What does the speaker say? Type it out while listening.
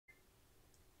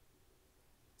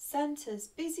Santa's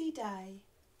busy day.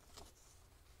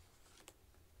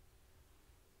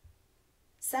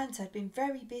 Santa had been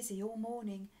very busy all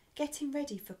morning getting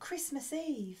ready for Christmas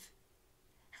Eve.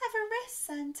 "Have a rest,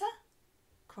 Santa,"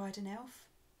 cried an elf.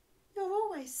 "You're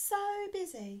always so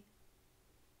busy."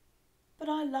 "But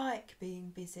I like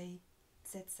being busy,"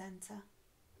 said Santa.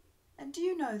 "And do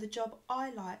you know the job I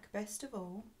like best of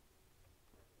all?"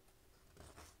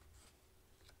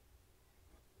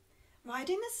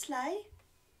 "Riding the sleigh,"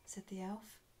 said the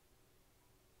elf.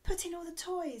 "Putting all the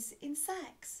toys in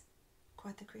sacks,"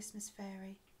 cried the Christmas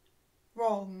fairy.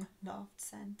 "Wrong," laughed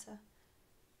Santa.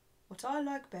 "What I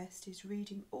like best is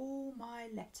reading all my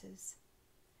letters."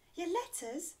 "Your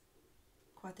letters?"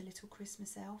 cried the little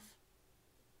Christmas elf.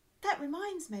 "That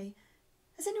reminds me,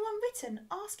 has anyone written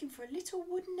asking for a little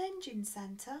wooden engine,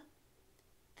 Santa?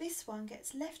 This one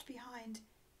gets left behind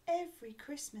every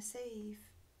Christmas Eve."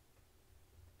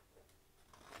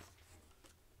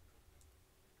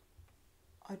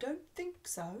 "I don't think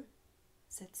so,"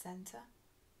 said Santa.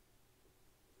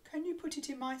 "Can you put it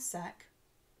in my sack?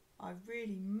 I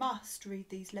really must read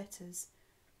these letters.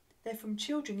 They're from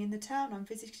children in the town I'm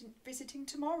visiting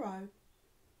tomorrow."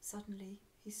 Suddenly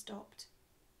he stopped.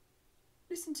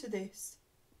 "Listen to this,"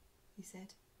 he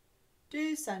said.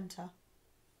 "Dear Santa,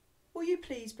 will you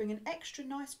please bring an extra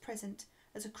nice present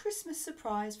as a Christmas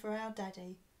surprise for our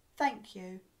Daddy? Thank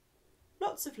you.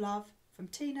 Lots of love from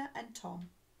Tina and Tom."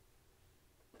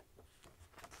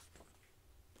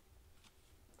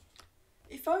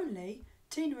 "If only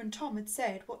Tina and Tom had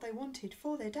said what they wanted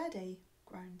for their Daddy,"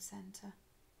 groaned Santa.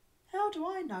 "How do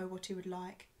I know what he would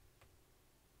like?"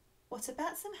 "What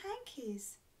about some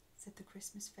hankies?" said the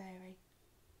Christmas fairy.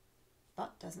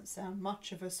 "That doesn't sound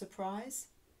much of a surprise,"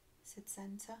 said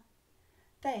Santa.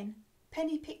 Then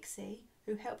Penny Pixie,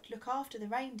 who helped look after the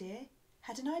reindeer,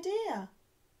 had an idea.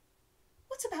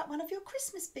 "What about one of your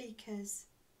Christmas beakers?"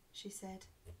 she said.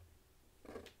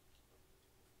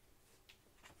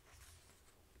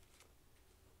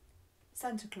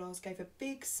 Santa Claus gave a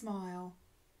big smile.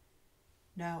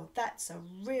 "Now that's a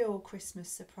real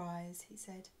Christmas surprise," he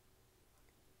said.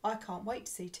 "I can't wait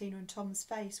to see Tina and Tom's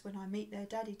face when I meet their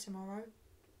Daddy tomorrow."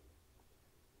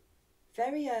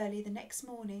 Very early the next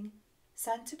morning,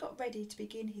 Santa got ready to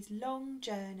begin his long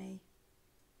journey.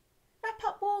 "Wrap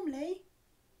up warmly,"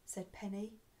 said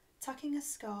Penny, tucking a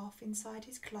scarf inside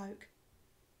his cloak.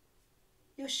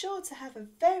 "You're sure to have a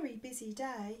very busy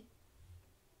day."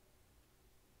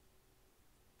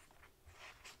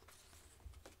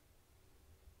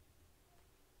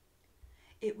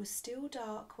 It was still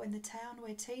dark when the town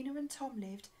where Tina and Tom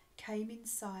lived came in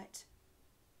sight.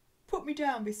 "Put me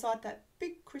down beside that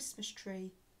big Christmas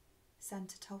tree,"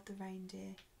 Santa told the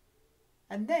reindeer,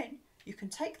 "and then you can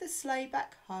take the sleigh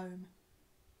back home."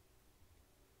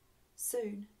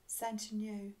 Soon Santa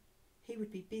knew he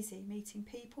would be busy meeting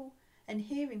people and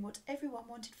hearing what everyone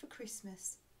wanted for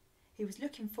Christmas. He was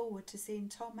looking forward to seeing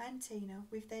Tom and Tina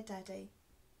with their Daddy.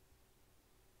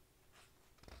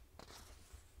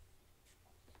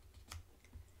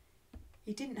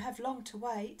 He didn't have long to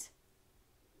wait.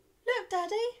 "Look,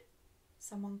 Daddy!"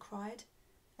 someone cried,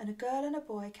 and a girl and a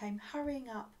boy came hurrying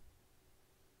up.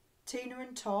 "Tina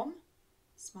and Tom,"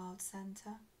 smiled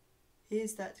Santa.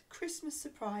 "Here's that Christmas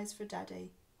surprise for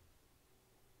Daddy."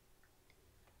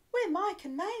 "We're Mike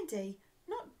and Mandy,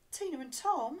 not Tina and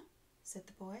Tom," said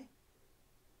the boy.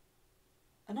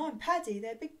 "And I'm Paddy,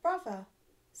 their big brother,"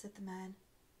 said the man.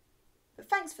 "But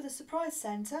thanks for the surprise,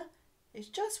 Santa. It's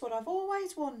just what I've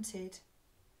always wanted."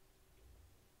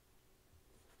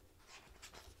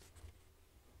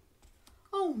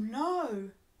 "Oh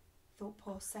no," thought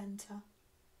poor Santa.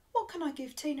 "What can I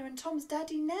give Tina and Tom's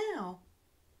Daddy now?"